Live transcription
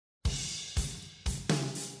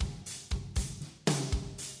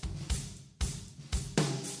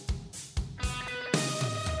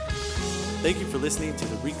Thank you for listening to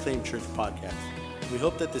the Reclaim Church podcast. We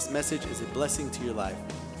hope that this message is a blessing to your life.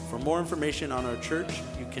 For more information on our church,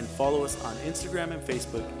 you can follow us on Instagram and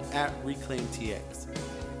Facebook at ReclaimTX.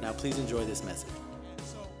 Now, please enjoy this message. And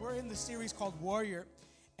so we're in the series called Warrior,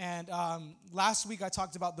 and last week I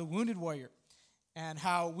talked about the wounded warrior and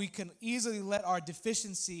how we can easily let our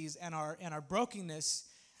deficiencies and our brokenness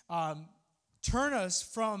turn us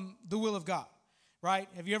from the will of God. Right?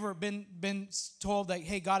 Have you ever been told that,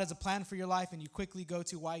 hey, God has a plan for your life, and you quickly go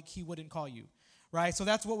to why he wouldn't call you? Right? So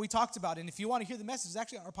that's what we talked about. And if you want to hear the message, it's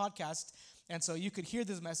actually on our podcast, and so you could hear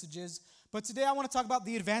those messages. But today I want to talk about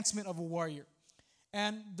the advancement of a warrior.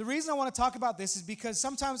 And the reason I want to talk about this is because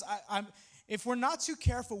sometimes if we're not too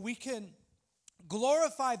careful, we can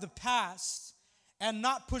glorify the past and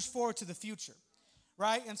not push forward to the future.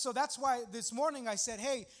 Right? And so that's why this morning I said,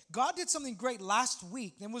 hey, God did something great last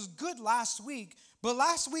week. It was good last week, but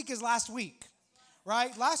last week is last week,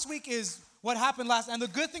 right? Last week is what happened last. And the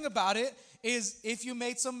good thing about it is if you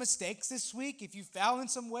made some mistakes this week, if you fell in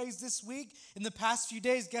some ways this week, in the past few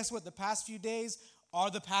days, guess what? The past few days are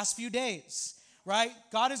the past few days, right?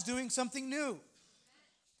 God is doing something new.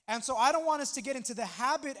 And so I don't want us to get into the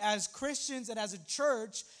habit as Christians and as a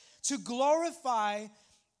church to glorify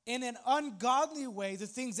in an ungodly way the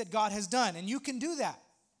things that God has done. And you can do that.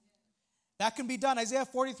 That can be done. Isaiah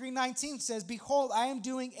 43:19 says, behold, I am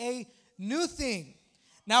doing a new thing.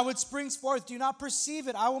 Now it springs forth. Do you not perceive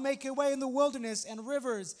it? I will make a way in the wilderness and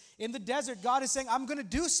rivers in the desert. God is saying, I'm going to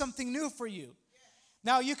do something new for you.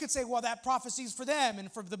 Now you could say, well, that prophecy is for them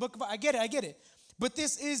and for the book of, I get it. But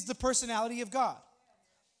this is the personality of God.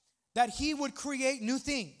 That he would create new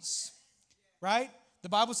things. Right? The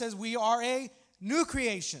Bible says we are a new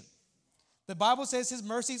creation. The Bible says his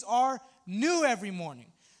mercies are new every morning.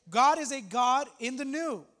 God is a God in the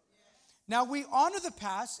new. Now we honor the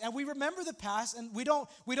past and we remember the past, and we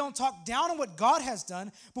don't talk down on what God has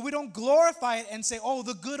done, but we don't glorify it and say, oh,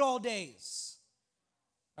 the good old days.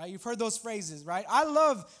 Right? You've heard those phrases, right? I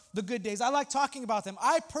love the good days. I like talking about them.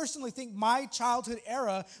 I personally think my childhood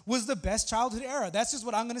era was the best childhood era. That's just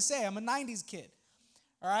what I'm going to say. I'm a 90s kid.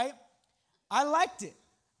 All right? I liked it.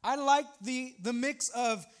 I liked the mix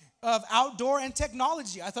of outdoor and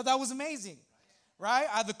technology. I thought that was amazing, right?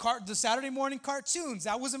 The Saturday morning cartoons,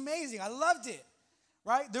 that was amazing. I loved it,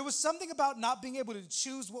 right? There was something about not being able to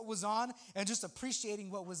choose what was on and just appreciating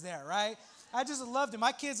what was there, right? I just loved it.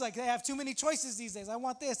 My kids, they have too many choices these days. I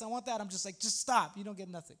want this, I want that. I'm just like, just stop. You don't get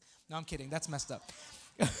nothing. No, I'm kidding. That's messed up.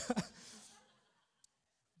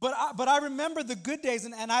 But I remember the good days,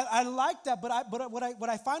 and I like that. But what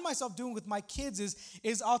I find myself doing with my kids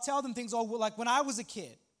is I'll tell them things. Oh, well, like when I was a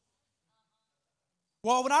kid.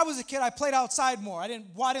 Well, when I was a kid, I played outside more. I didn't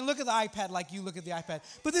look at the iPad like you look at the iPad.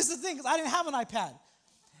 But this is the thing, because I didn't have an iPad,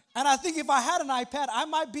 and I think if I had an iPad, I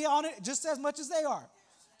might be on it just as much as they are.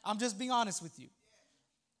 I'm just being honest with you.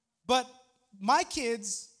 But my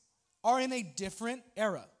kids are in a different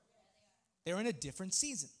era. They're in a different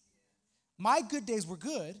season. My good days were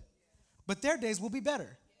good, but their days will be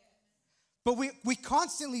better. But we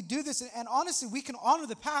constantly do this, and honestly, we can honor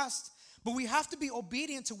the past, but we have to be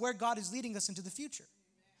obedient to where God is leading us into the future.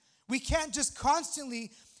 We can't just constantly,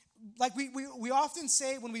 like we often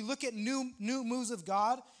say when we look at new moves of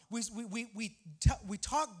God, we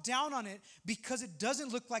talk down on it because it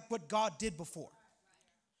doesn't look like what God did before.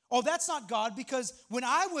 Oh, that's not God, because when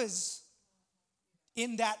I was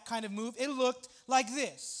in that kind of move, it looked like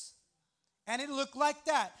this. And it looked like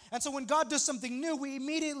that. And so when God does something new, we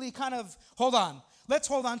immediately kind of, let's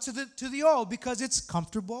hold on to the old, because it's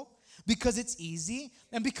comfortable, because it's easy,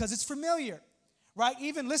 and because it's familiar. Right?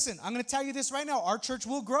 Even, listen, I'm going to tell you this right now. Our church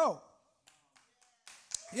will grow.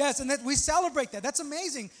 Yes, and that we celebrate that. That's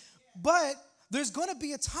amazing. But there's going to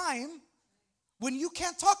be a time when you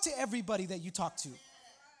can't talk to everybody that you talk to.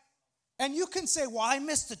 And you can say, well, I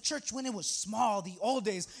missed the church when it was small, the old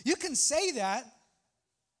days. You can say that.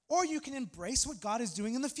 Or you can embrace what God is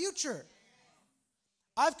doing in the future.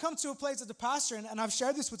 I've come to a place as a pastor, and I've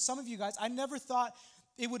shared this with some of you guys. I never thought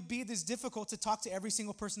it would be this difficult to talk to every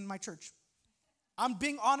single person in my church. I'm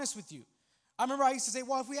being honest with you. I remember I used to say,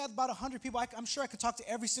 well, if we had about 100 people, I'm sure I could talk to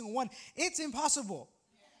every single one. It's impossible.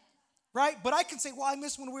 Right? But I can say, well, I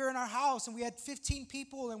miss when we were in our house and we had 15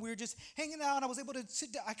 people and we were just hanging out and I was able to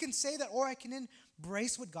sit down. I can say that, or I can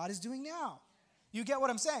embrace what God is doing now. You get what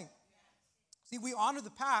I'm saying? See, we honor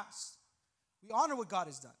the past. We honor what God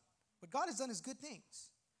has done. What God has done is good things.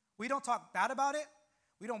 We don't talk bad about it.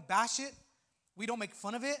 We don't bash it. We don't make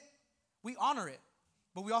fun of it. We honor it.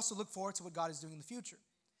 But we also look forward to what God is doing in the future.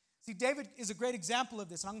 See, David is a great example of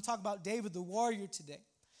this. And I'm going to talk about David, the warrior, today.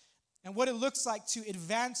 And what it looks like to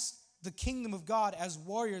advance the kingdom of God as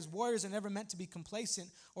warriors. Warriors are never meant to be complacent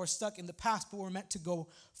or stuck in the past, but we're meant to go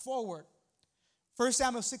forward. 1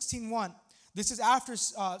 Samuel 16:1. This is after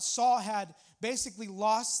Saul had basically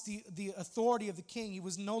lost the authority of the king. He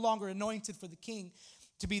was no longer anointed for the king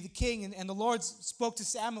to be the king. And the Lord spoke to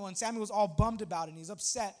Samuel, and Samuel was all bummed about it, and he's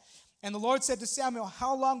upset. And the Lord said to Samuel,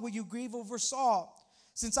 how long will you grieve over Saul?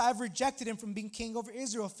 Since I have rejected him from being king over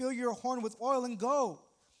Israel, fill your horn with oil and go.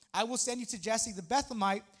 I will send you to Jesse the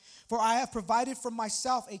Bethlehemite, for I have provided for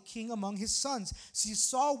myself a king among his sons. See,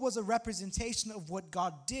 Saul was a representation of what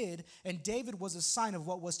God did, and David was a sign of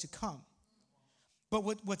what was to come. But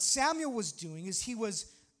what Samuel was doing is he was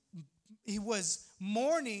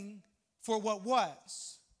mourning for what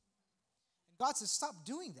was. And God says, stop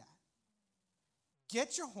doing that.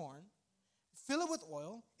 Get your horn, fill it with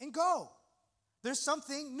oil, and go. There's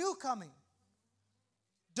something new coming.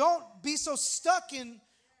 Don't be so stuck in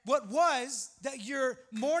what was that you're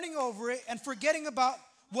mourning over it and forgetting about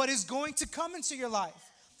what is going to come into your life.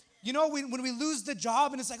 You know, when we lose the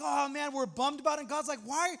job and it's like, oh man, we're bummed about it. And God's like,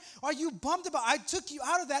 why are you bummed about it? I took you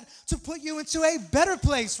out of that to put you into a better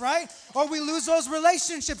place, right? Or we lose those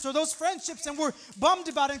relationships or those friendships and we're bummed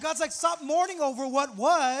about it. And God's like, stop mourning over what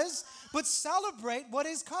was, but celebrate what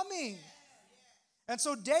is coming. And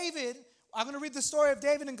so David, I'm going to read the story of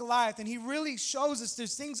David and Goliath, and he really shows us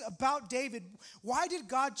there's things about David. Why did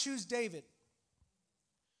God choose David?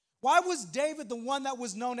 Why was David the one that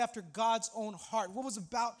was known after God's own heart? What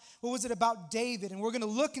was it about David? And we're going to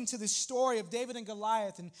look into the story of David and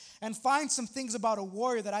Goliath and find some things about a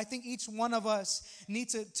warrior that I think each one of us need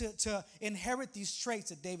to inherit these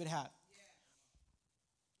traits that David had.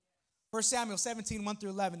 1 Samuel 17, 1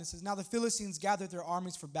 through 11, it says, now the Philistines gathered their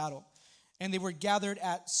armies for battle, and they were gathered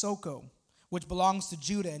at Soko, which belongs to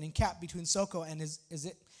Judah, and encamped between Soko and is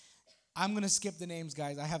it? I'm going to skip the names,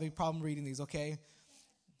 guys. I have a problem reading these, okay?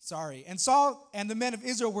 Sorry. And Saul and the men of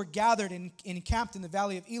Israel were gathered and encamped in the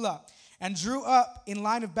valley of Elah and drew up in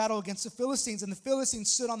line of battle against the Philistines. And the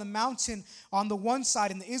Philistines stood on the mountain on the one side,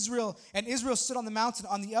 and Israel stood on the mountain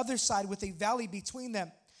on the other side with a valley between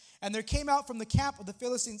them. And there came out from the camp of the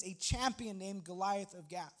Philistines a champion named Goliath of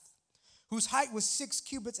Gath, whose height was 6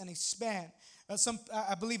 cubits and a span.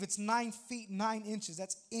 I believe it's 9 feet, 9 inches.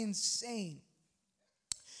 That's insane.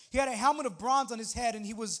 He had a helmet of bronze on his head, and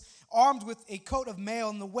he was armed with a coat of mail,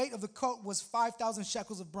 and the weight of the coat was 5,000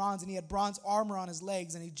 shekels of bronze, and he had bronze armor on his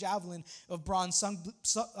legs, and a javelin of bronze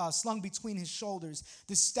slung between his shoulders.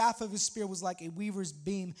 The staff of his spear was like a weaver's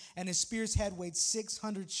beam, and his spear's head weighed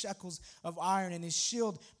 600 shekels of iron, and his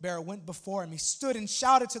shield bearer went before him. He stood and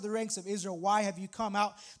shouted to the ranks of Israel, why have you come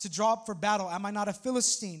out to draw up for battle? Am I not a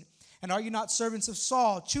Philistine? And are you not servants of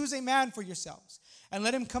Saul? Choose a man for yourselves, and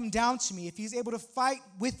let him come down to me. If he is able to fight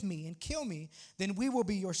with me and kill me, then we will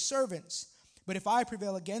be your servants. But if I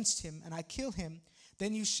prevail against him and I kill him,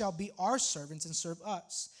 then you shall be our servants and serve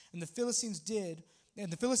us. And the Philistines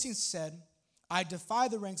said, I defy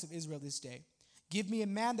the ranks of Israel this day. Give me a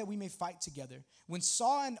man that we may fight together. When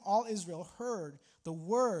Saul and all Israel heard the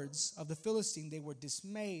words of the Philistine, they were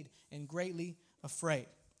dismayed and greatly afraid.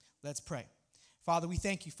 Let's pray. Father, we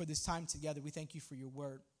thank you for this time together. We thank you for your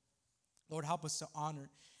word. Lord, help us to honor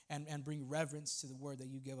and bring reverence to the word that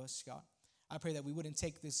you give us, God. I pray that we wouldn't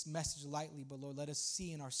take this message lightly, but Lord, let us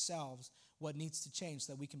see in ourselves what needs to change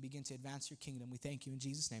so that we can begin to advance your kingdom. We thank you in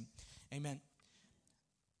Jesus' name. Amen.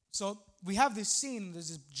 So we have this scene. There's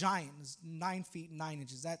this giant, this 9 feet, 9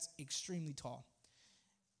 inches. That's extremely tall.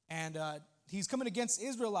 And he's coming against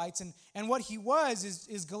Israelites. And what he was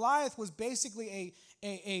is Goliath was basically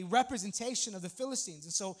a representation of the Philistines.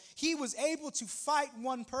 And so he was able to fight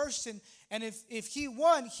one person, and if he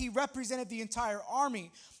won, he represented the entire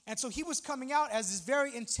army. And so he was coming out as this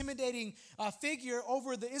very intimidating figure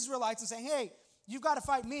over the Israelites and saying, hey, you've got to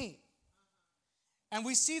fight me. And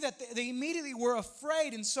we see that they immediately were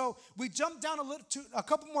afraid. And so we jump down a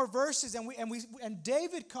couple more verses, and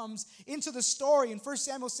David comes into the story in 1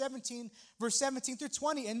 Samuel 17, verse 17 through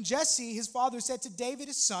 20. And Jesse, his father, said to David,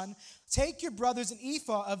 his son, take your brothers an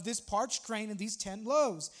ephah of this parched grain and these 10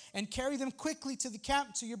 loaves, and carry them quickly to the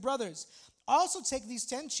camp to your brothers. Also take these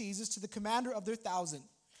 10 cheeses to the commander of their 1,000.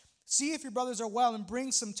 See if your brothers are well, and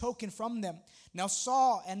bring some token from them. Now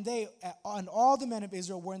Saul and all the men of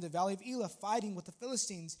Israel were in the valley of Elah fighting with the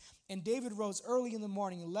Philistines. And David rose early in the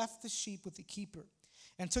morning and left the sheep with the keeper,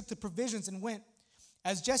 and took the provisions and went,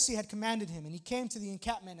 as Jesse had commanded him. And he came to the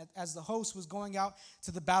encampment as the host was going out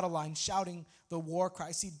to the battle line, shouting the war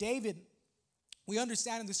cry. See, David, we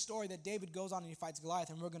understand in this story that David goes on and he fights Goliath,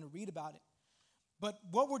 and we're going to read about it. But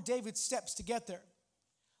what were David's steps to get there?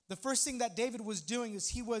 The first thing that David was doing is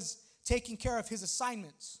he was taking care of his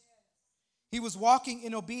assignments. He was walking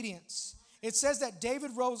in obedience. It says that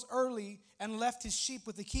David rose early and left his sheep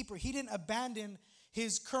with the keeper. He didn't abandon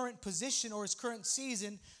his current position or his current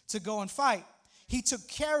season to go and fight. He took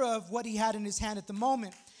care of what he had in his hand at the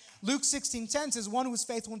moment. Luke 16:10 says, one who is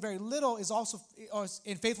faithful in very little is also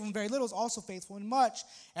faithful in much,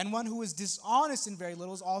 and one who is dishonest in very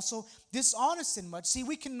little is also dishonest in much. See,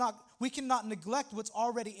 we cannot neglect what's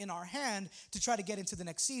already in our hand to try to get into the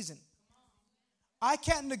next season. I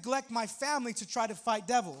can't neglect my family to try to fight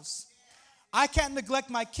devils. I can't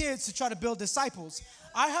neglect my kids to try to build disciples.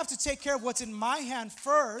 I have to take care of what's in my hand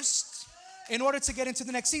first in order to get into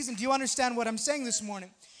the next season. Do you understand what I'm saying this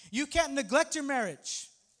morning? You can't neglect your marriage.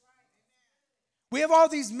 We have all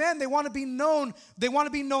these men, they want to be known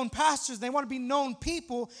pastors, they want to be known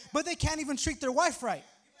people, but they can't even treat their wife right.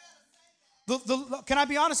 Can I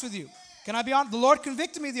be honest with you? The Lord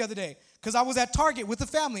convicted me the other day because I was at Target with the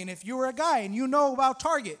family, and if you were a guy and you know about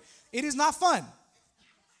Target, it is not fun.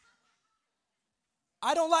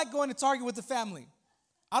 I don't like going to Target with the family.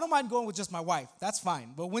 I don't mind going with just my wife. That's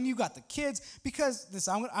fine. But when you got the kids, because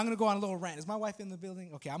I'm going to go on a little rant. Is my wife in the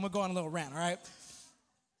building? Okay, I'm going to go on a little rant, all right?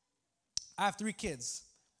 I have 3 kids,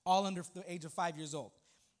 all under the age of 5 years old.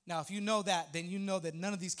 Now, if you know that, then you know that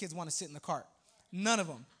none of these kids want to sit in the cart. None of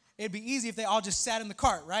them. It'd be easy if they all just sat in the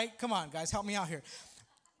cart, right? Come on, guys, help me out here.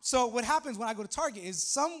 So what happens when I go to Target is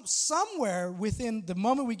somewhere within the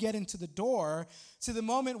moment we get into the door to the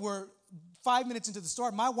moment we're 5 minutes into the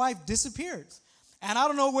store, my wife disappears. And I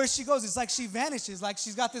don't know where she goes. It's like she vanishes, like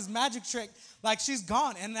she's got this magic trick, like she's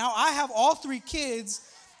gone. And now I have all 3 kids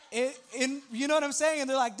you know what I'm saying? And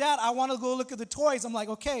they're like, Dad, I want to go look at the toys. I'm like,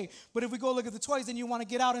 okay, but if we go look at the toys, then you want to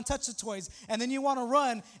get out and touch the toys. And then you want to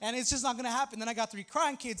run, and it's just not going to happen. Then I got 3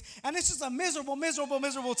 crying kids, and it's just a miserable, miserable,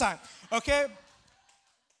 miserable time, okay?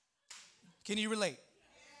 Can you relate?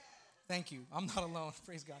 Thank you. I'm not alone.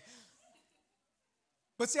 Praise God.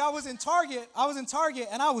 But see, I was in Target,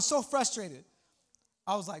 and I was so frustrated.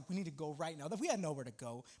 I was like, we need to go right now. We had nowhere to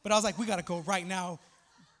go, but I was like, we got to go right now.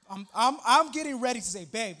 I'm getting ready to say,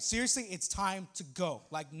 babe, seriously, it's time to go,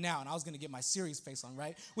 like now. And I was going to get my serious face on,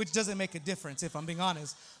 right? Which doesn't make a difference if I'm being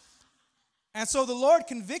honest. And so the Lord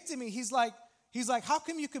convicted me. He's like, how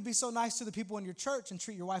come you could be so nice to the people in your church and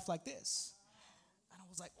treat your wife like this? And I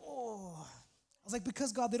was like,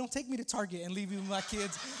 because God, they don't take me to Target and leave me with my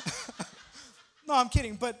kids. No, I'm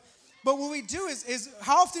kidding. But what we do is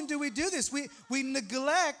how often do we do this? We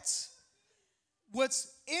neglect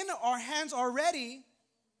what's in our hands already,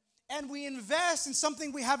 and we invest in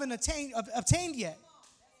something we haven't obtained yet,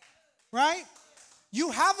 right?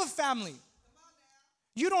 You have a family.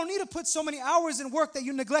 You don't need to put so many hours in work that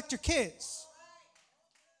you neglect your kids.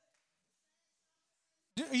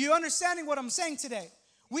 Are you understanding what I'm saying today?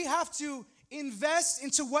 We have to invest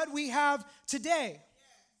into what we have today.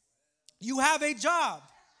 You have a job.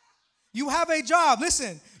 You have a job.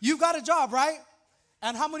 Listen, you've got a job, right?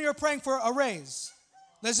 And how many are praying for a raise?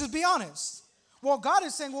 Let's just be honest. Well, God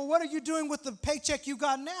is saying, well, what are you doing with the paycheck you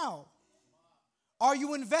got now? Are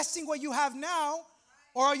you investing what you have now,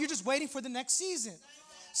 or are you just waiting for the next season?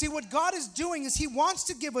 See, what God is doing is He wants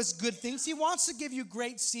to give us good things. He wants to give you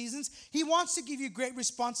great seasons. He wants to give you great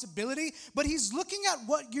responsibility, but He's looking at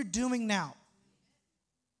what you're doing now.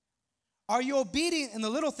 Are you obedient in the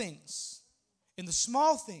little things, in the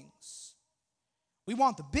small things? We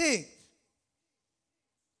want the big,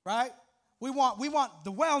 right? We want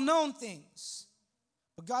the well-known things.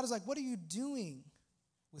 But God is like, what are you doing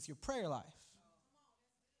with your prayer life?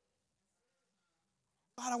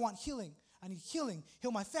 God, I want healing. I need healing.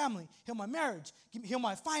 Heal my family. Heal my marriage. Heal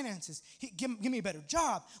my finances. Give me a better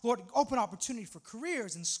job. Lord, open opportunity for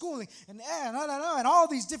careers and schooling and all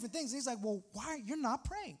these different things. And He's like, well, why you're not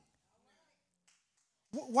praying?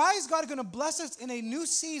 Why is God going to bless us in a new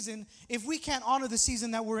season if we can't honor the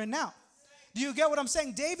season that we're in now? Do you get what I'm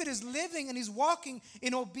saying? David is living and he's walking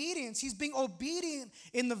in obedience. He's being obedient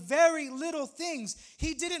in the very little things.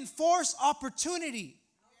 He didn't force opportunity.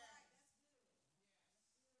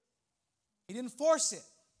 He didn't force it.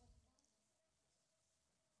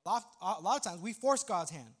 A lot of times we force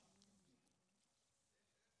God's hand.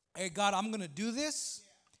 Hey, God, I'm going to do this.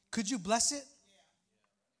 Could you bless it?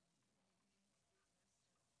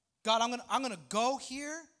 God, I'm going to go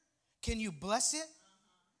here. Can you bless it?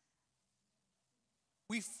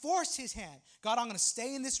 We force His hand. God, I'm going to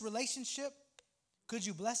stay in this relationship. Could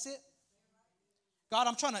you bless it? God,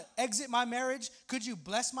 I'm trying to exit my marriage. Could you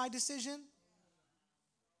bless my decision?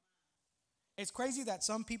 It's crazy that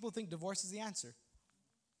some people think divorce is the answer.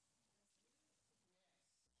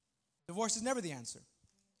 Divorce is never the answer.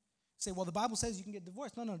 Say, well, the Bible says you can get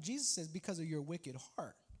divorced. No, Jesus says because of your wicked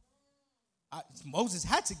heart. Moses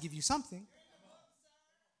had to give you something.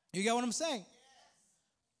 You get what I'm saying?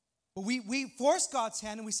 But we force God's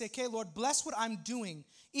hand and we say, okay, Lord, bless what I'm doing.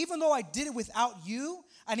 Even though I did it without you,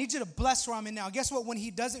 I need you to bless where I'm in now. Guess what? When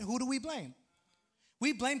he doesn't, who do we blame?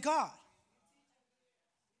 We blame God.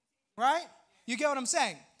 Right? You get what I'm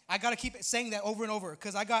saying? I got to keep saying that over and over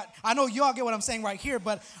because I know y'all get what I'm saying right here,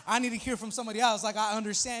 but I need to hear from somebody else. Like, I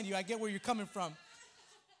understand you. I get where you're coming from.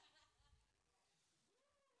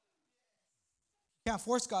 You can't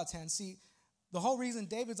force God's hand. See, the whole reason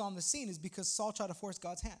David's on the scene is because Saul tried to force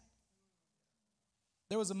God's hand.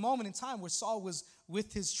 There was a moment in time where Saul was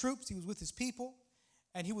with his troops, he was with his people,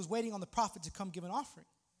 and he was waiting on the prophet to come give an offering.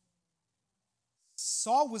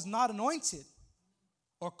 Saul was not anointed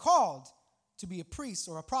or called to be a priest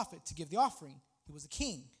or a prophet to give the offering. He was a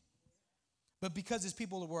king. But because his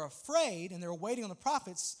people were afraid and they were waiting on the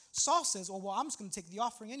prophets, Saul says, oh, well, I'm just going to take the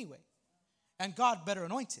offering anyway. And God better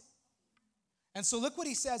anoint it. And so look what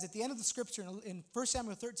he says at the end of the scripture in 1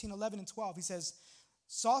 Samuel 13, 11, and 12. He says,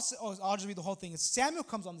 I'll just read the whole thing. Samuel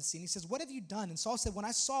comes on the scene. He says, what have you done? And Saul said, when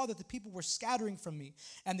I saw that the people were scattering from me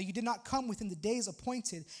and that you did not come within the days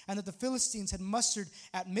appointed and that the Philistines had mustered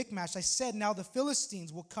at Michmash, I said, now the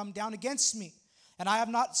Philistines will come down against me. And I have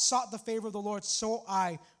not sought the favor of the Lord, so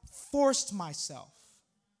I forced myself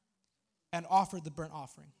and offered the burnt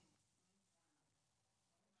offering.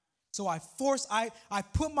 So I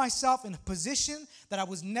put myself in a position that I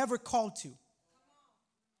was never called to.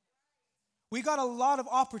 We got a lot of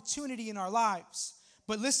opportunity in our lives.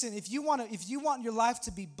 But listen, if you want your life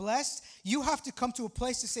to be blessed, you have to come to a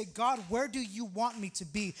place to say, God, where do you want me to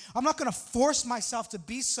be? I'm not going to force myself to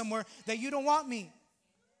be somewhere that you don't want me.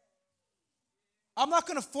 I'm not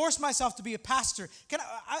going to force myself to be a pastor.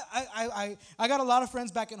 I got a lot of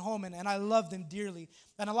friends back at home, and I love them dearly.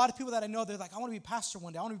 And a lot of people that I know, they're like, I want to be a pastor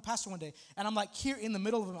one day. I want to be a pastor one day. And I'm like, here in the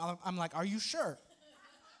middle of them, I'm like, are you sure?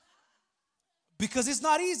 Because it's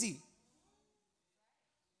not easy.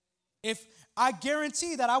 If I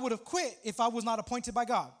guarantee that I would have quit if I was not appointed by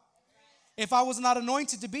God. If I was not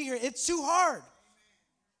anointed to be here, it's too hard.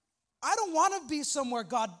 I don't want to be somewhere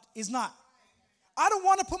God is not. I don't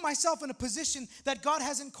want to put myself in a position that God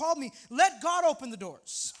hasn't called me. Let God open the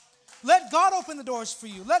doors. Let God open the doors for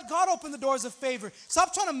you. Let God open the doors of favor.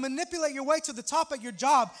 Stop trying to manipulate your way to the top at your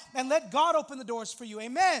job and let God open the doors for you.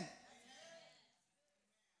 Amen.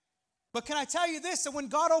 But can I tell you this, that when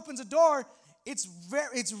God opens a door, it's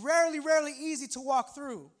rarely easy to walk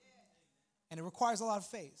through. And it requires a lot of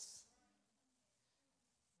faith.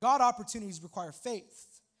 God opportunities require faith.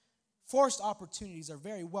 Forced opportunities are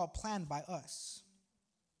very well planned by us.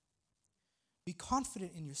 Be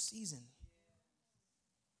confident in your season.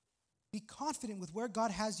 Be confident with where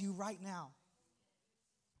God has you right now.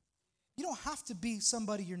 You don't have to be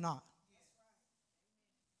somebody you're not.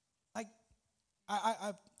 Like,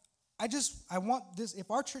 I want this,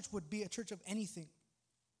 if our church would be a church of anything,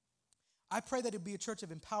 I pray that it would be a church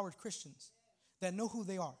of empowered Christians that know who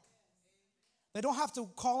they are. They don't have to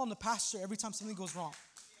call on the pastor every time something goes wrong.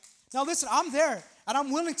 Now listen, I'm there, and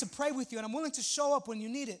I'm willing to pray with you, and I'm willing to show up when you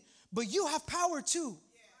need it, but you have power too.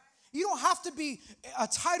 You don't have to be a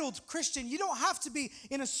titled Christian. You don't have to be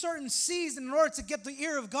in a certain season in order to get the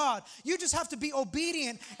ear of God. You just have to be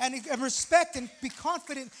obedient and respect and be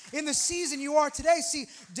confident in the season you are today. See,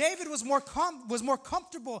 David was more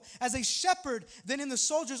comfortable as a shepherd than in the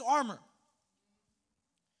soldier's armor.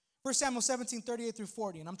 1 Samuel 17, 38 through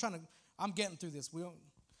 40. And I'm getting through this.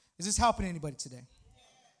 Is this helping anybody today?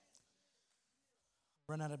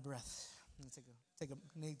 Run out of breath. I'm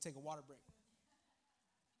going to take a water break.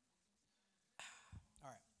 All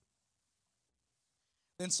right.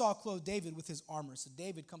 Then Saul clothed David with his armor. So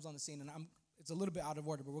David comes on the scene, and it's a little bit out of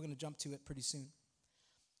order, but we're going to jump to it pretty soon.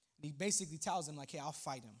 And he basically tells him, like, hey, I'll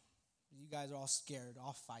fight him. You guys are all scared.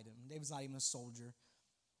 I'll fight him. David's not even a soldier.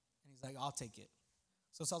 And he's like, I'll take it.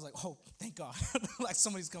 So Saul's like, oh, thank God. Like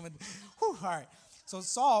somebody's coming. Whew, all right. So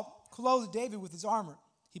Saul clothed David with his armor.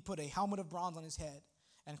 He put a helmet of bronze on his head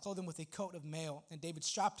and clothed him with a coat of mail. And David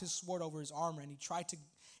strapped his sword over his armor, and he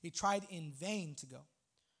tried in vain to go,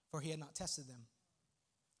 for he had not tested them.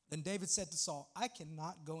 Then David said to Saul, I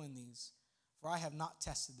cannot go in these, for I have not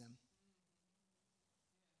tested them.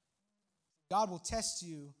 God will test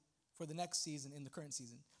you for the next season in the current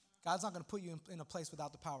season. God's not going to put you in a place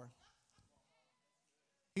without the power.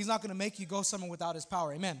 He's not going to make you go somewhere without his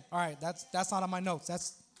power. Amen. All right, that's not on my notes.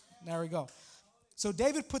 There we go. So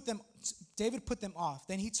David put them off.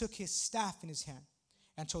 Then he took his staff in his hand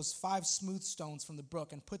and chose 5 smooth stones from the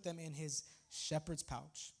brook and put them in his shepherd's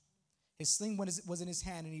pouch. His sling was in his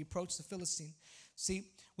hand, and he approached the Philistine. See,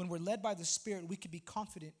 when we're led by the Spirit, we can be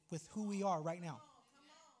confident with who we are right now.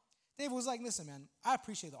 David was like, listen, man, I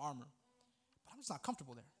appreciate the armor, but I'm just not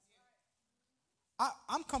comfortable there.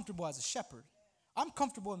 I'm comfortable as a shepherd. I'm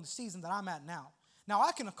comfortable in the season that I'm at now. Now,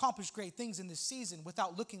 I can accomplish great things in this season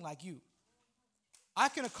without looking like you. I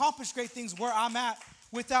can accomplish great things where I'm at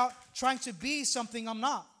without trying to be something I'm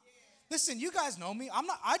not. Listen, you guys know me.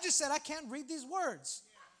 I just said I can't read these words.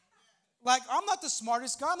 Like, I'm not the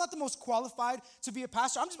smartest guy. I'm not the most qualified to be a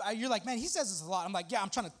pastor. You're like, man, he says this a lot. I'm like, yeah, I'm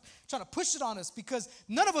trying to push it on us because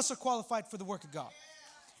none of us are qualified for the work of God.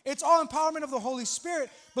 It's all empowerment of the Holy Spirit.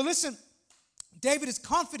 But listen, David is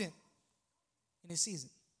confident in his season.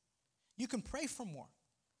 You can pray for more.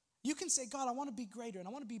 You can say, God, I want to be greater and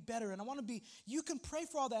I want to be better and I want to be, you can pray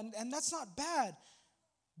for all that and that's not bad.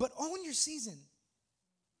 But own your season.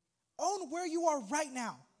 Own where you are right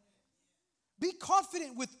now. Be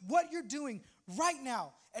confident with what you're doing right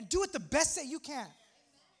now and do it the best that you can.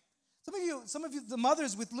 Some of you, the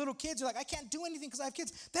mothers with little kids, are like, I can't do anything because I have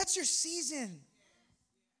kids. That's your season.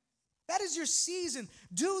 That is your season.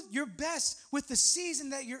 Do your best with the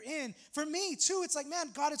season that you're in. For me, too, it's like, man,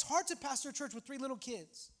 God, it's hard to pastor a church with 3 little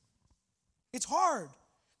kids. It's hard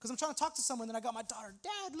because I'm trying to talk to someone, then I got my daughter,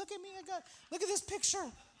 Dad, look at me. Look at this picture. I'm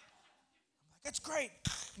like, it's great.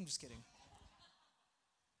 I'm just kidding.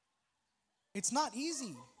 It's not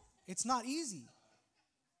easy. It's not easy.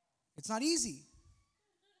 It's not easy.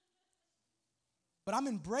 But I'm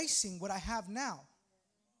embracing what I have now.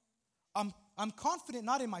 I'm confident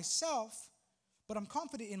not in myself, but I'm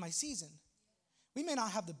confident in my season. We may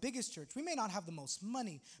not have the biggest church. We may not have the most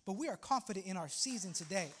money, but we are confident in our season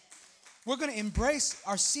today. We're going to embrace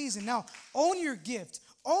our season. Now, own your gift.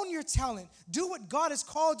 Own your talent. Do what God has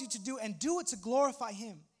called you to do and do it to glorify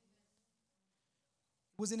Him.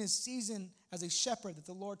 It was in his season as a shepherd that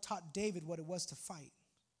the Lord taught David what it was to fight.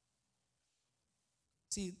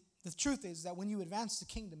 See, the truth is that when you advance the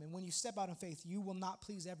kingdom and when you step out in faith, you will not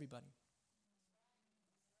please everybody.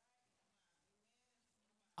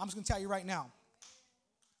 I'm just going to tell you right now,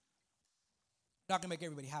 not going to make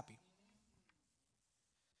everybody happy.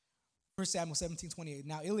 1 Samuel 17:28.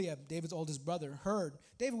 Now Eliab, David's oldest brother, heard.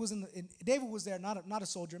 David was there, not a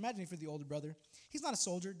soldier. Imagine if you're the older brother. He's not a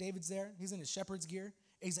soldier. David's there. He's in his shepherd's gear.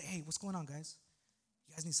 And he's like, hey, what's going on, guys?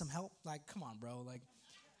 You guys need some help? Like, come on, bro. Like,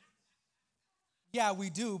 yeah,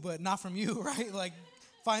 we do, but not from you, right? Like,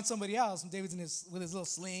 find somebody else. And David's with his little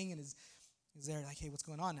sling, and he's there like, hey, what's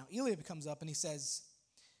going on now? Eliab comes up, and it says,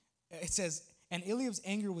 and Eliab's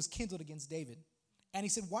anger was kindled against David. And he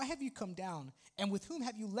said, why have you come down? And with whom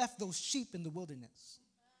have you left those sheep in the wilderness?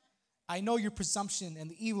 I know your presumption and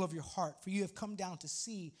the evil of your heart, for you have come down to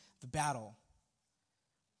see the battle.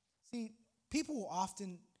 See, people will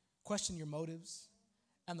often question your motives,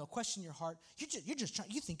 and they'll question your heart. You're just trying.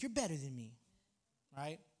 You think you're better than me,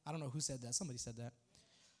 right? I don't know who said that. Somebody said that.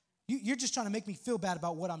 You're just trying to make me feel bad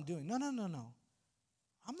about what I'm doing. No.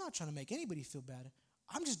 I'm not trying to make anybody feel bad.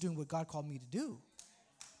 I'm just doing what God called me to do.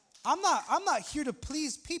 I'm not here to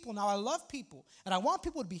please people. Now, I love people, and I want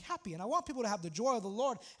people to be happy, and I want people to have the joy of the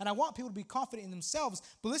Lord, and I want people to be confident in themselves.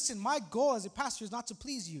 But listen, my goal as a pastor is not to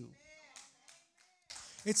please you.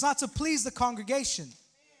 It's not to please the congregation.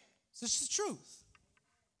 It's just the truth.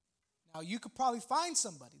 Now, you could probably find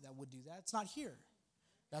somebody that would do that. It's not here.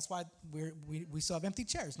 That's why we still have empty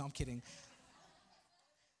chairs. No, I'm kidding.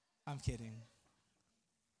 I'm kidding.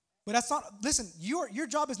 But that's not, listen, your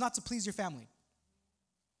job is not to please your family.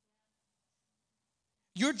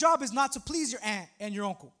 Your job is not to please your aunt and your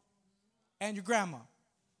uncle and your grandma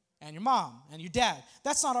and your mom and your dad.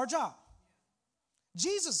 That's not our job.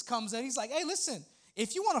 Jesus comes and he's like, hey, listen,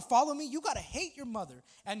 if you want to follow me, you got to hate your mother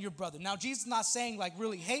and your brother. Now, Jesus is not saying like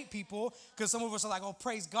really hate people, because some of us are like, oh,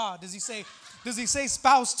 praise God. Does he say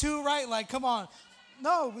spouse too, right? Like, come on.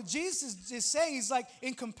 No, but Jesus is saying, he's like,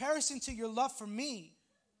 in comparison to your love for me.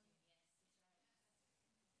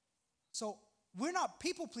 So we're not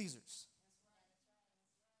people pleasers.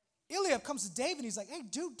 Eliab comes to David and he's like, hey,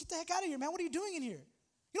 dude, get the heck out of here, man. What are you doing in here?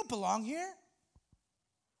 You don't belong here.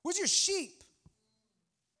 Where's your sheep?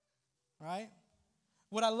 Right?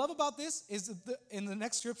 What I love about this is in the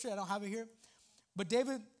next scripture, I don't have it here, but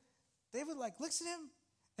David like looks at him,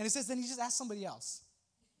 and it says then he just asked somebody else.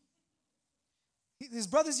 His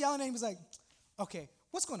brother's yelling at him. He's like, okay,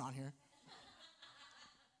 what's going on here?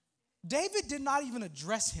 David did not even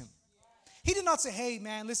address him. He did not say, hey,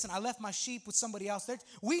 man, listen, I left my sheep with somebody else.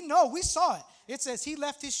 We know, we saw it. It says he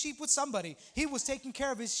left his sheep with somebody. He was taking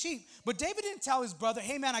care of his sheep. But David didn't tell his brother,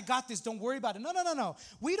 hey, man, I got this. Don't worry about it. No.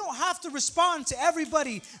 We don't have to respond to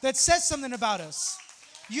everybody that says something about us.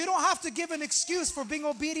 You don't have to give an excuse for being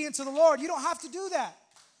obedient to the Lord. You don't have to do that.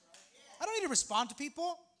 I don't need to respond to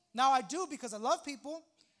people. Now, I do because I love people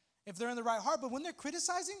if they're in the right heart. But when they're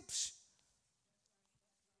criticizing,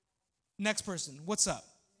 next person, what's up?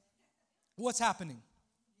 What's happening?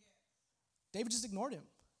 David just ignored him.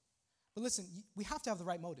 But listen, we have to have the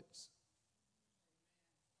right motives.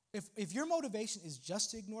 If your motivation is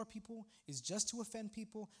just to ignore people, is just to offend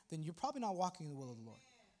people, then you're probably not walking in the will of the Lord.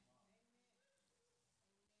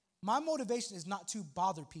 My motivation is not to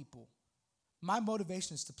bother people. My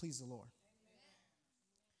motivation is to please the Lord.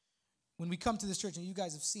 When we come to this church, and you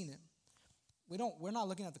guys have seen it, we're not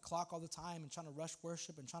looking at the clock all the time and trying to rush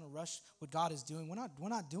worship and trying to rush what God is doing. We're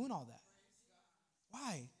not doing all that.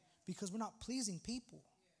 Why? Because we're not pleasing people.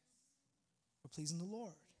 We're pleasing the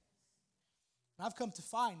Lord. And I've come to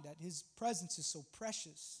find that his presence is so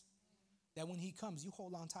precious that when he comes, you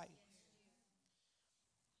hold on tight.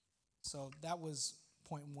 So that was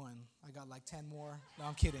point one. I got like 10 more. No,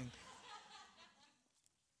 I'm kidding.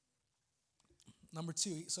 Number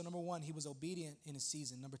two, so number one, he was obedient in his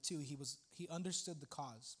season. Number two, he understood the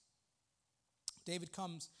cause. David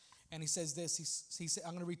comes and he says this. He said,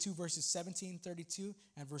 I'm going to read 2 verses, 17, 32,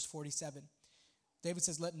 and verse 47. David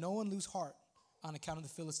says, let no one lose heart on account of the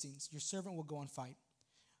Philistines. Your servant will go and fight.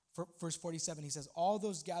 For verse 47, he says, all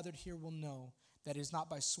those gathered here will know that it is not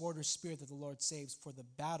by sword or spear that the Lord saves, for the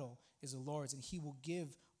battle is the Lord's, and he will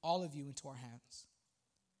give all of you into our hands.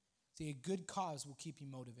 See, a good cause will keep you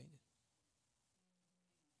motivated.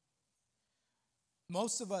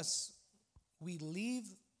 Most of us, we leave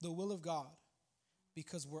the will of God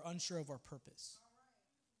because we're unsure of our purpose.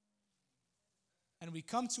 And we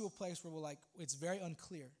come to a place where we're like, it's very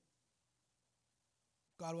unclear.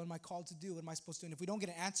 God, what am I called to do? What am I supposed to do? And if we don't get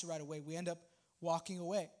an answer right away, we end up walking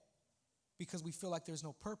away because we feel like there's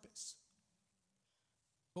no purpose.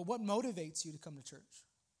 But what motivates you to come to church?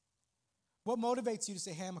 What motivates you to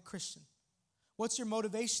say, hey, I'm a Christian? What's your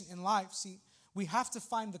motivation in life? See, we have to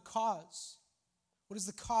find the cause. What is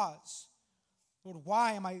the cause? Lord,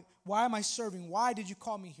 why am I serving? Why did you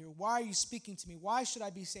call me here? Why are you speaking to me? Why should I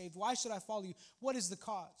be saved? Why should I follow you? What is the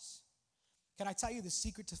cause? Can I tell you the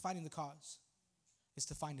secret to finding the cause is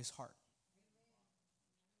to find his heart.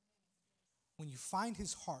 When you find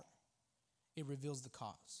his heart, it reveals the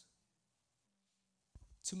cause.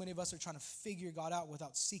 Too many of us are trying to figure God out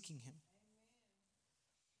without seeking him.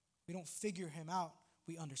 We don't figure him out.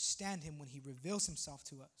 We understand him when he reveals himself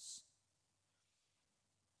to us.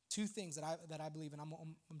 Two things that I believe, and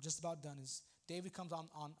I'm just about done, is David comes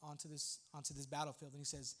onto this battlefield and he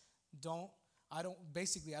says, I don't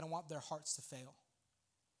want their hearts to fail.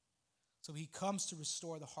 So he comes to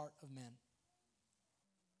restore the heart of men.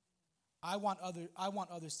 I want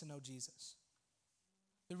others to know Jesus.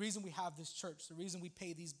 The reason we have this church, the reason we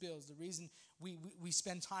pay these bills, the reason we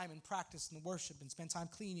spend time in practice and worship and spend time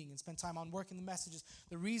cleaning and spend time on working the messages,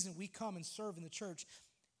 the reason we come and serve in the church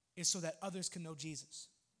is so that others can know Jesus.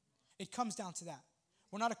 It comes down to that.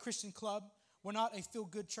 We're not a Christian club. We're not a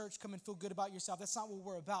feel-good church. Come and feel good about yourself. That's not what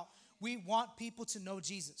we're about. We want people to know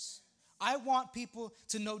Jesus. I want people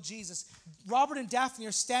to know Jesus. Robert and Daphne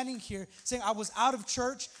are standing here saying, I was out of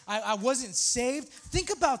church. I wasn't saved.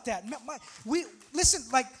 Think about that.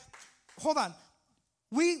 Hold on.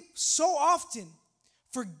 We so often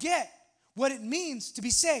forget what it means to be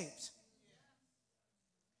saved.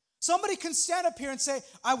 Somebody can stand up here and say,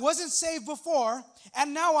 I wasn't saved before,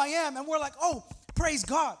 and now I am. And we're like, oh, praise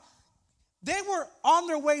God. They were on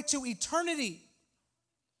their way to eternity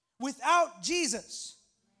without Jesus.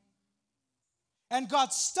 And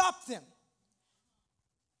God stopped them.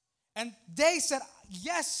 And they said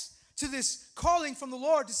yes to this calling from the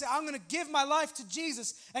Lord to say, I'm going to give my life to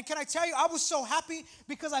Jesus. And can I tell you, I was so happy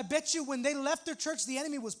because I bet you when they left their church, the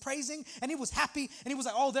enemy was praising and he was happy and he was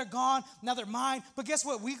like, oh, they're gone. Now they're mine. But guess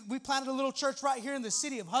what? We planted a little church right here in the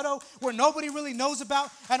city of Hutto where nobody really knows about.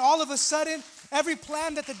 And all of a sudden, every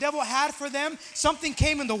plan that the devil had for them, something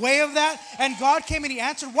came in the way of that. And God came and he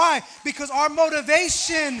answered. Why? Because our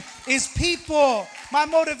motivation is people. My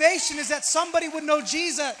motivation is that somebody would know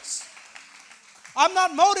Jesus. I'm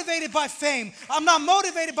not motivated by fame. I'm not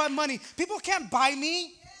motivated by money. People can't buy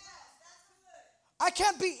me. I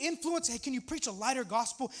can't be influenced. Hey, can you preach a lighter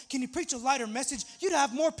gospel? Can you preach a lighter message? You'd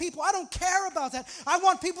have more people. I don't care about that. I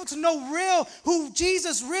want people to know who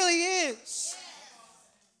Jesus really is.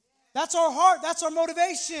 That's our heart. That's our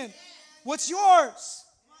motivation. What's yours?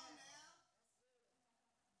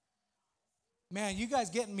 Man, you guys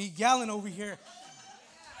getting me yelling over here.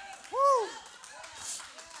 Woo.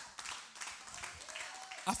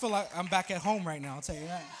 I feel like I'm back at home right now, I'll tell you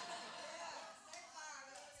that.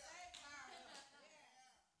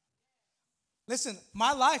 Listen,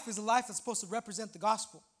 my life is a life that's supposed to represent the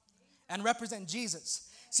gospel and represent Jesus.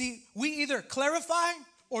 See, we either clarify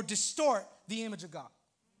or distort the image of God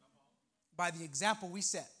by the example we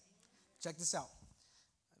set. Check this out.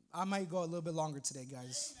 I might go a little bit longer today,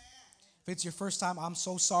 guys. If it's your first time, I'm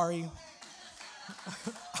so sorry.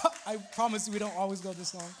 I promise we don't always go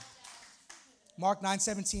this long. Mark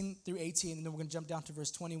 9:17 through 18, and then we're going to jump down to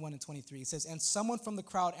verse 21 and 23. It says, and someone from the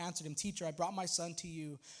crowd answered him, teacher, I brought my son to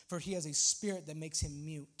you, for he has a spirit that makes him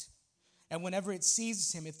mute. And whenever it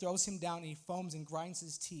seizes him, it throws him down, and he foams and grinds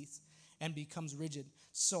his teeth and becomes rigid.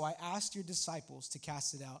 So I asked your disciples to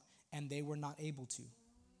cast it out, and they were not able to.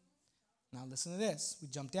 Now listen to this. We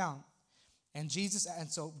jump down. And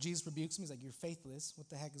so Jesus rebukes him. He's like, you're faithless. What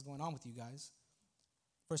the heck is going on with you guys?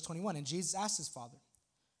 Verse 21, and Jesus asked his father,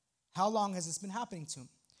 how long has this been happening to him?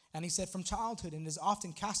 And he said, from childhood, and has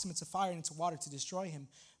often cast him into fire and into water to destroy him.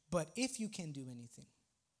 But if you can do anything.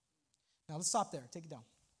 Now let's stop there. Take it down.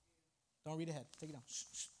 Don't read ahead. Take it down. Shh,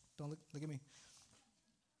 shh. Don't look at me.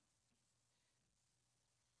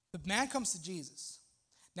 The man comes to Jesus.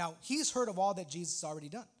 Now, he's heard of all that Jesus has already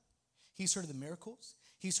done. He's heard of the miracles.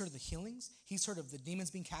 He's heard of the healings. He's heard of the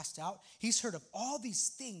demons being cast out. He's heard of all these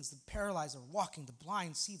things. The paralyzed are walking. The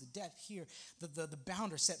blind see. The deaf hear. The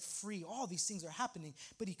bound are set free. All these things are happening.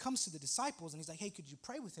 But he comes to the disciples and he's like, hey, could you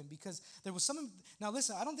pray with him? Because there was some. Now,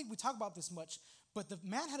 listen, I don't think we talk about this much, but the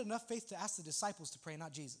man had enough faith to ask the disciples to pray,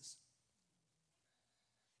 not Jesus.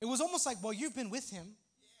 It was almost like, well, you've been with him.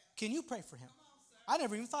 Can you pray for him? I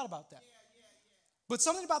never even thought about that. But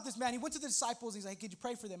something about this man, he went to the disciples. He's like, could you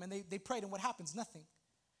pray for them? And they prayed, and what happens? Nothing.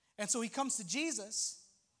 And so he comes to Jesus,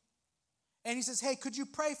 and he says, hey, could you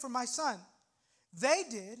pray for my son? They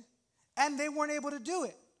did, and they weren't able to do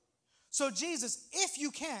it. So Jesus, if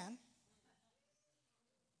you can,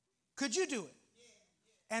 could you do it?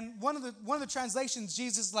 And one of the translations,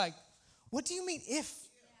 Jesus is like, what do you mean if?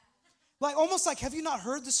 Like almost like, have you not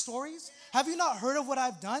heard the stories? Have you not heard of what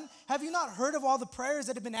I've done? Have you not heard of all the prayers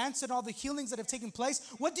that have been answered, all the healings that have taken place?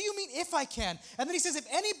 What do you mean if I can? And then he says, if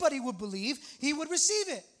anybody would believe, he would receive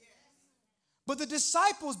it. But the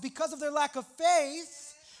disciples, because of their lack of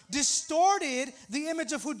faith, distorted the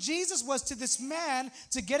image of who Jesus was to this man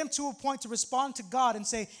to get him to a point to respond to God and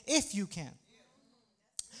say, if you can.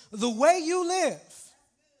 The way you live,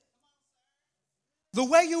 the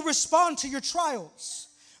way you respond to your trials,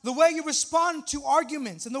 the way you respond to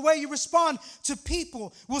arguments, and the way you respond to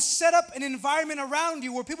people will set up an environment around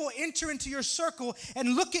you where people enter into your circle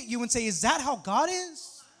and look at you and say, is that how God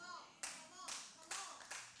is?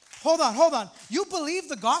 Hold on. You believe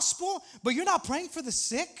the gospel, but you're not praying for the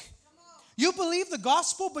sick? You believe the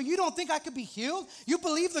gospel, but you don't think I could be healed? You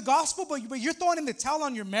believe the gospel, but you're throwing in the towel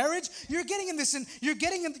on your marriage? You're creating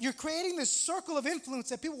this circle of influence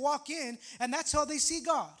that people walk in, and that's how they see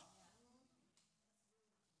God.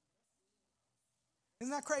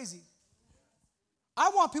 Isn't that crazy? I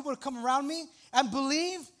want people to come around me and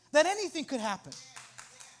believe that anything could happen.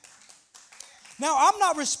 Now, I'm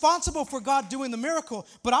not responsible for God doing the miracle,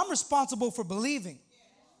 but I'm responsible for believing.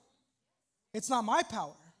 It's not my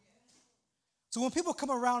power. So when people come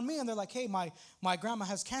around me and they're like, hey, my grandma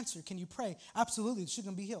has cancer, can you pray? Absolutely, she's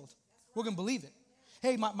going to be healed. We're going to believe it.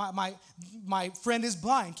 Hey, my friend is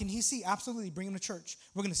blind. Can he see? Absolutely. Bring him to church.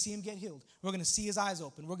 We're going to see him get healed. We're going to see his eyes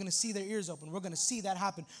open. We're going to see their ears open. We're going to see that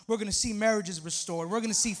happen. We're going to see marriages restored. We're going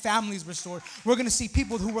to see families restored. We're going to see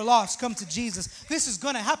people who were lost come to Jesus. This is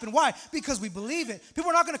going to happen. Why? Because we believe it. People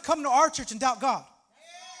are not going to come to our church and doubt God.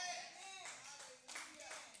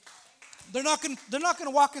 They're not going to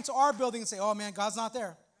walk into our building and say, oh man, God's not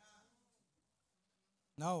there.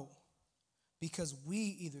 No. Because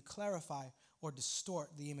we either clarify or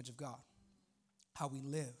distort the image of God. How we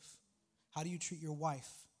live. How do you treat your wife?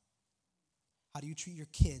 How do you treat your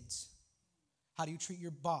kids? How do you treat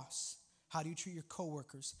your boss? How do you treat your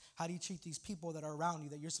coworkers? How do you treat these people that are around you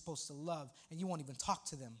that you're supposed to love and you won't even talk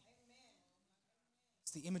to them?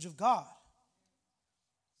 It's the image of God.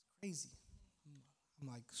 It's crazy. I'm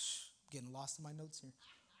like, getting lost in my notes here.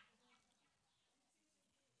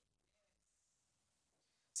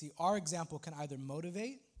 See, our example can either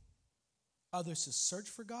motivate others to search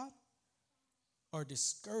for God or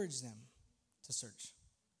discourage them to search.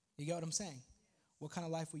 You get what I'm saying? What kind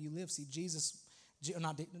of life will you live? See,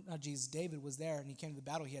 David was there and he came to the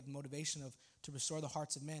battle. He had motivation to restore the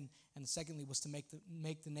hearts of men, and secondly was to make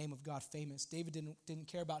the name of God famous. David didn't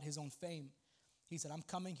care about his own fame. He said, I'm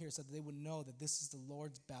coming here so that they would know that this is the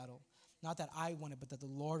Lord's battle. Not that I won it, but that the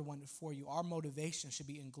Lord won it for you. Our motivation should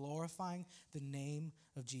be in glorifying the name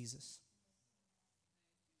of Jesus.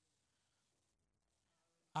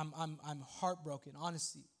 I'm heartbroken,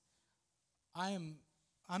 honestly. I'm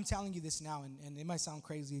telling you this now, and it might sound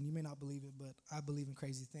crazy, and you may not believe it, but I believe in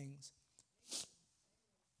crazy things.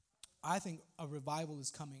 I think a revival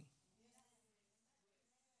is coming.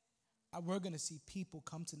 We're going to see people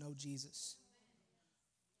come to know Jesus.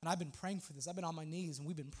 And I've been praying for this. I've been on my knees, and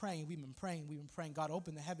we've been praying. God,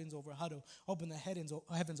 open the heavens over Hutto. Open the heavens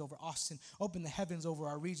over Austin. Open the heavens over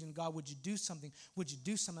our region. God, would you do something? Would you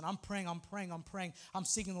do something? I'm praying. I'm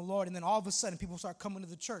seeking the Lord. And then all of a sudden, people start coming to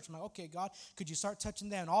the church. I'm like, okay, God, could you start touching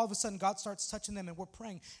them? And all of a sudden, God starts touching them, and we're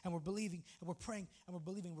praying, and we're believing, and we're praying, and we're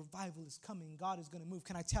believing. Revival is coming. God is going to move.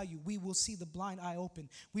 Can I tell you, we will see the blind eye open.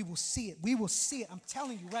 We will see it. We will see it. I'm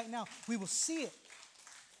telling you right now, we will see it.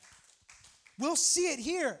 We'll see it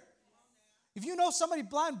here. If you know somebody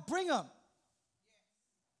blind, bring them.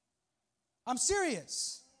 I'm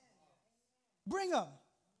serious. Bring them.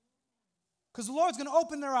 Because the Lord's going to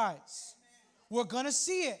open their eyes. We're going to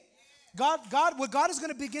see it. What God is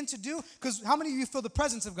going to begin to do, because how many of you feel the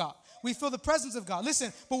presence of God? We feel the presence of God.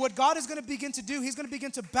 Listen, but what God is going to begin to do, He's going to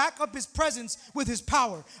begin to back up His presence with His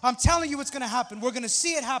power. I'm telling you what's going to happen. We're going to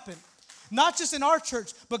see it happen. Not just in our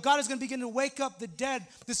church, but God is going to begin to wake up the dead,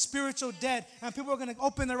 the spiritual dead, and people are going to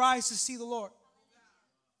open their eyes to see the Lord.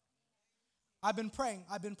 I've been praying.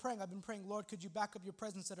 Lord, could you back up your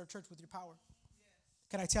presence at our church with your power?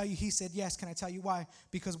 Can I tell you, He said yes. Can I tell you why?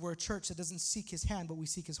 Because we're a church that doesn't seek His hand, but we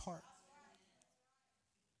seek His heart.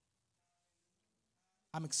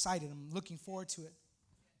 I'm excited. I'm looking forward to it.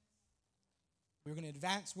 We're going to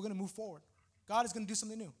advance. We're going to move forward. God is going to do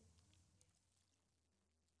something new.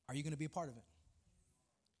 Are you going to be a part of it?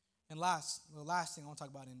 And the last thing I want to talk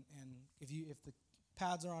about, and if the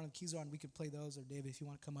pads are on and keys are on, we could play those. Or David, if you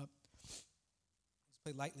want to come up, just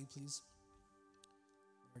play lightly, please.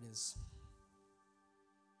 There it is.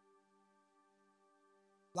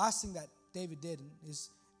 Last thing that David did is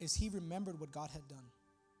he remembered what God had done.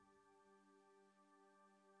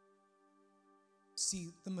 See,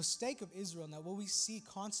 the mistake of Israel, now what we see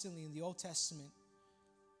constantly in the Old Testament,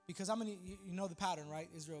 because you know the pattern, right?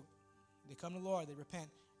 Israel, they come to the Lord, they repent,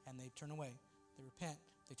 and they turn away. They repent,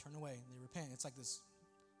 they turn away, and they repent. It's like this,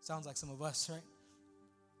 sounds like some of us, right?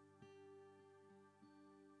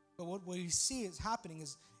 But what you see is happening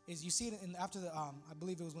is you see it after I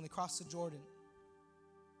believe it was when they crossed the Jordan.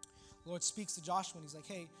 The Lord speaks to Joshua, and He's like,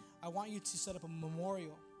 hey, I want you to set up a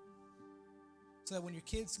memorial so that when your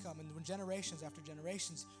kids come, and when generations after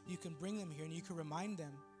generations, you can bring them here, and you can remind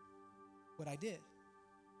them what I did.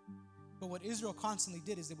 But what Israel constantly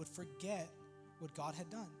did is they would forget what God had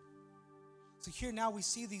done. So here now we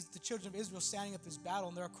see the children of Israel standing up this battle,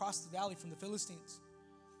 and they're across the valley from the Philistines.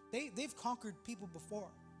 They've conquered people before.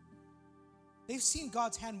 They've seen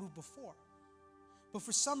God's hand move before. But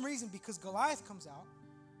for some reason, because Goliath comes out,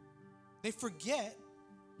 they forget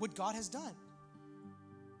what God has done.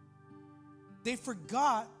 They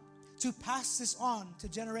forgot to pass this on to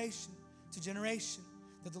generation,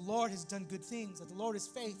 that the Lord has done good things, that the Lord is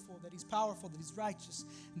faithful, that He's powerful, that He's righteous,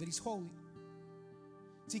 and that He's holy.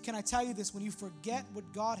 See, can I tell you this? When you forget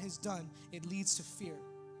what God has done, it leads to fear.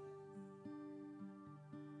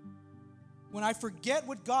 When I forget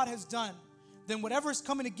what God has done, then whatever is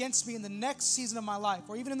coming against me in the next season of my life,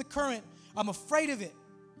 or even in the current, I'm afraid of it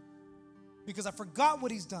because I forgot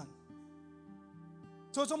what He's done.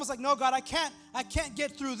 So it's almost like, no, God, I can't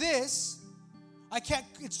get through this. I can't,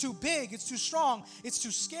 it's too big, it's too strong, it's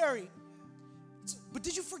too scary. But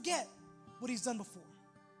did you forget what He's done before?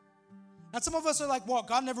 And some of us are like, well,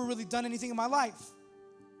 God never really done anything in my life.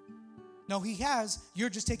 No, He has. You're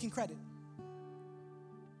just taking credit.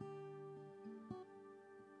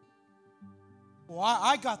 Well,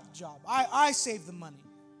 I got the job. I saved the money.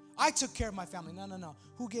 I took care of my family. No.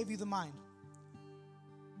 Who gave you the mind?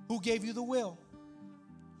 Who gave you the will?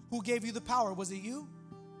 Who gave you the power? Was it you?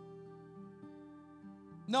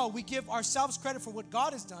 No, we give ourselves credit for what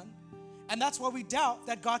God has done, and that's why we doubt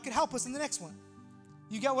that God could help us in the next one.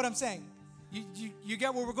 You get what I'm saying? You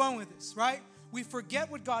get where we're going with this, right? We forget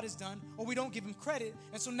what God has done, or we don't give Him credit.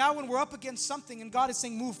 And so now when we're up against something and God is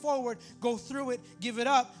saying move forward, go through it, give it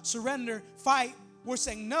up, surrender, fight, we're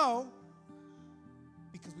saying no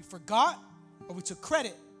because we forgot or we took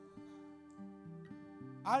credit.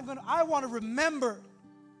 I want to remember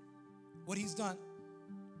what He's done.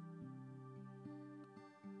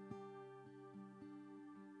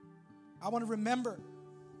 I want to remember.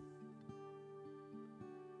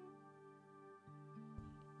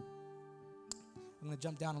 I'm going to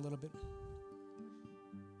jump down a little bit.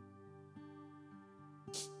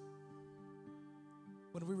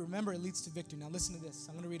 When we remember, it leads to victory. Now listen to this.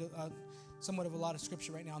 I'm going to read somewhat of a lot of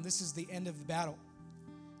scripture right now, and this is the end of the battle.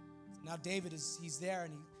 Now David he's there,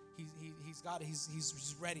 and he's got it.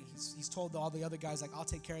 He's ready. He's told all the other guys, like, I'll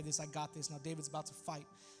take care of this. I got this. Now David's about to fight.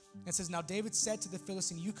 It says, now David said to the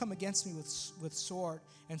Philistine, you come against me with sword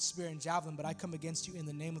and spear and javelin, but I come against you in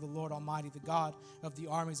the name of the Lord Almighty, the God of the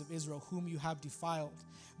armies of Israel, whom you have defiled.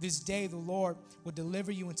 This day the Lord will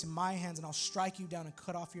deliver you into my hands, and I'll strike you down and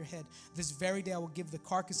cut off your head. This very day I will give the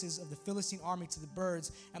carcasses of the Philistine army to the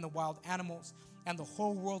birds and the wild animals, and the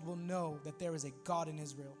whole world will know that there is a God in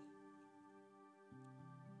Israel.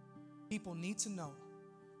 People need to know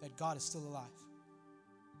that God is still alive.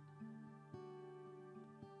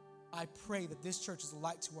 I pray that this church is a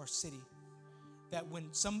light to our city. That when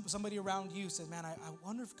somebody around you says, man, I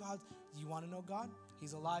wonder if God, you want to know God?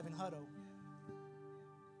 He's alive in Hutto.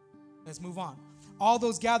 Let's move on. All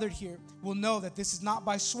those gathered here will know that this is not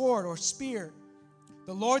by sword or spear.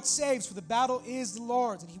 The Lord saves, for the battle is the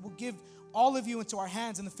Lord's, and he will give all of you into our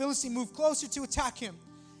hands. And the Philistine moved closer to attack him.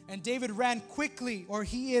 And David ran quickly, or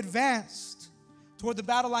he advanced toward the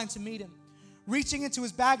battle line to meet him. Reaching into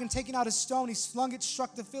his bag and taking out a stone, he slung it,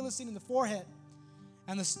 struck the Philistine in the forehead.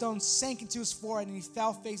 And the stone sank into his forehead, and he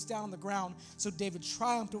fell face down on the ground. So David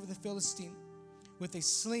triumphed over the Philistine with a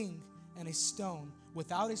sling and a stone,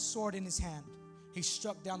 without a sword in his hand. He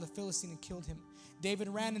struck down the Philistine and killed him. David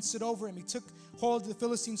ran and stood over him. He took hold of the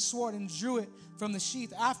Philistine's sword and drew it from the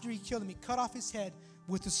sheath. After he killed him, he cut off his head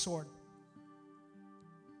with the sword.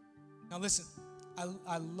 Now listen,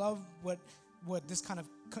 I love what this kind of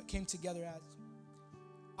came together as.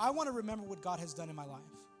 I want to remember what God has done in my life.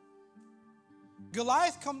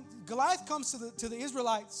 Goliath comes to the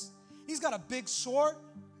Israelites. He's got a big sword,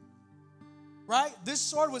 right? This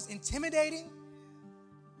sword was intimidating.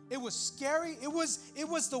 It was scary. It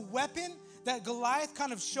was the weapon that Goliath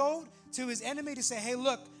kind of showed to his enemy to say, hey,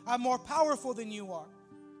 look, I'm more powerful than you are.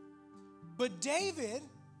 But David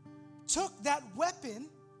took that weapon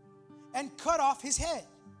and cut off his head.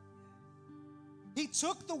 He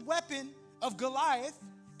took the weapon of Goliath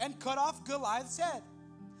and cut off Goliath's head.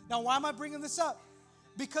 Now, why am I bringing this up?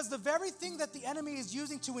 Because the very thing that the enemy is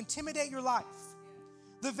using to intimidate your life,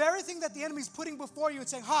 the very thing that the enemy is putting before you and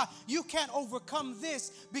saying, you can't overcome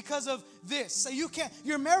this because of this. So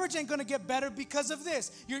your marriage ain't going to get better because of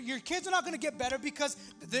this. Your kids are not going to get better because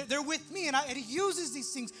they're with me. And he uses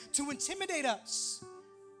these things to intimidate us.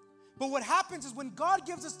 But what happens is when God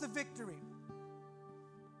gives us the victory,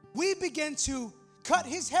 we begin to cut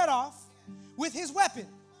his head off with his weapon.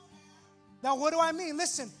 Now, what do I mean?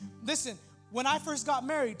 Listen. When I first got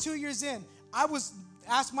married, 2 years in, I was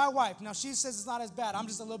asked my wife. Now, she says it's not as bad. I'm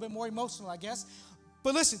just a little bit more emotional, I guess.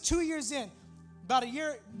 But listen, 2 years in, about a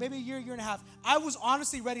year, maybe a year and a half, I was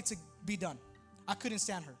honestly ready to be done. I couldn't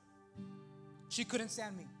stand her. She couldn't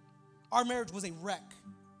stand me. Our marriage was a wreck.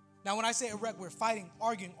 Now, when I say a wreck, we're fighting,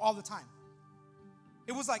 arguing all the time.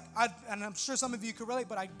 It was like, and I'm sure some of you could relate,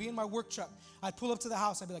 but I'd be in my work truck. I'd pull up to the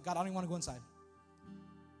house. I'd be like, God, I don't even want to go inside.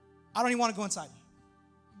 I don't even want to go inside.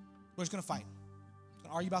 We're just going to fight. We're going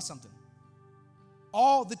to argue about something.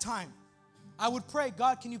 All the time. I would pray,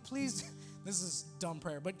 God, can you please, this is dumb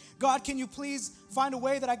prayer, but God, can you please find a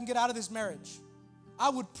way that I can get out of this marriage? I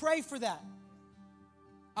would pray for that.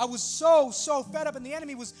 I was so fed up, and the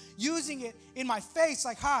enemy was using it in my face,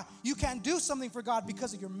 like, you can't do something for God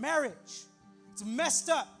because of your marriage. It's messed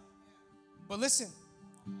up. But listen,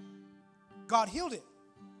 God healed it.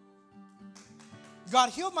 God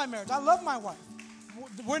healed my marriage. I love my wife.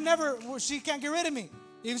 She can't get rid of me.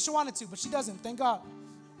 Even if she wanted to, but she doesn't, thank God.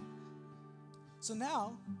 So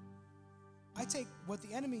now, I take what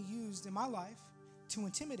the enemy used in my life to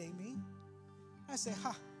intimidate me. I say,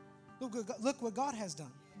 look what God has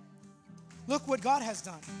done. Look what God has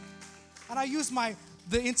done. And I use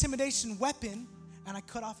the intimidation weapon, and I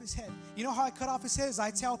cut off his head. You know how I cut off his head? Is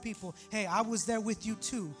I tell people, hey, I was there with you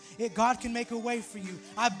too. God can make a way for you.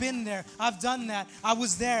 I've been there. I've done that. I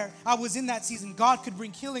was there. I was in that season. God could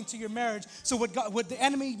bring healing to your marriage. So what the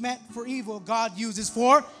enemy meant for evil, God uses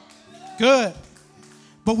for good.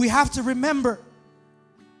 But we have to remember.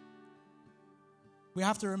 We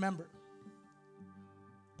have to remember.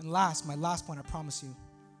 And my last point, I promise you.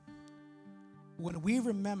 When we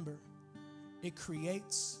remember, it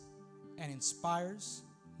creates and inspires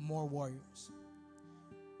more warriors.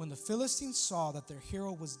 When the Philistines saw that their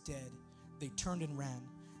hero was dead, they turned and ran.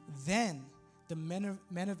 Then the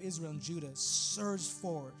men of Israel and Judah surged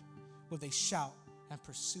forward with a shout and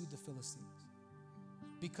pursued the Philistines.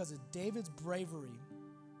 Because of David's bravery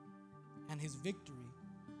and his victory,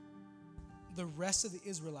 the rest of the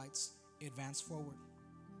Israelites advanced forward.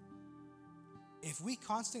 If we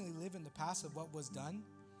constantly live in the past of what was done,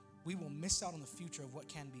 we will miss out on the future of what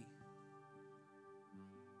can be.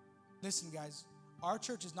 Listen, guys, our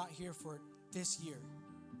church is not here for this year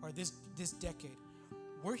or this decade.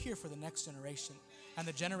 We're here for the next generation. and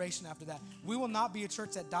the generation after that. We will not be a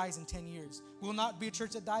church that dies in 10 years. We will not be a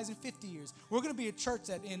church that dies in 50 years. We're going to be a church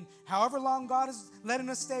that in however long God is letting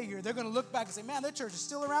us stay here, they're going to look back and say, man, that church is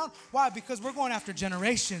still around. Why? Because we're going after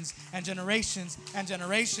generations and generations and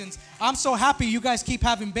generations. I'm so happy you guys keep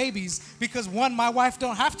having babies because one, my wife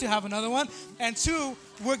don't have to have another one. And two,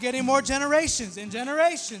 we're getting more generations and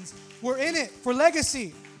generations. We're in it for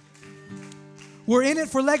legacy. We're in it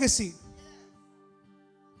for legacy.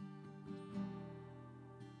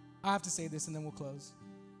 I have to say this and then we'll close.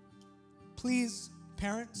 Please,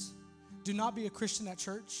 parents, do not be a Christian at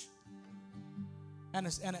church and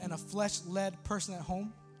a flesh-led person at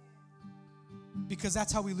home, because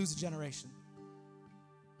that's how we lose a generation.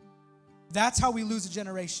 That's how we lose a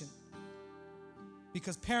generation,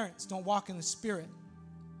 because parents don't walk in the Spirit.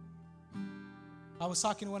 I was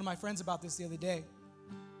talking to one of my friends about this the other day.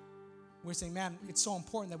 We were saying, man, it's so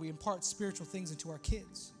important that we impart spiritual things into our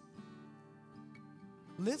kids.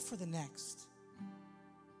 Live for the next.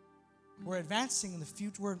 We're advancing in the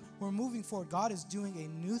future. We're moving forward. God is doing a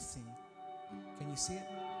new thing. Can you see it?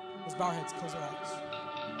 Let's bow our heads, close our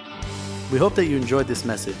eyes. We hope that you enjoyed this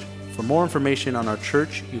message. For more information on our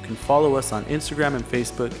church, you can follow us on Instagram and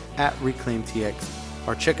Facebook at ReclaimTX,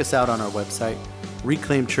 or check us out on our website,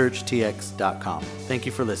 reclaimchurchtx.com. Thank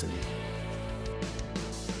you for listening.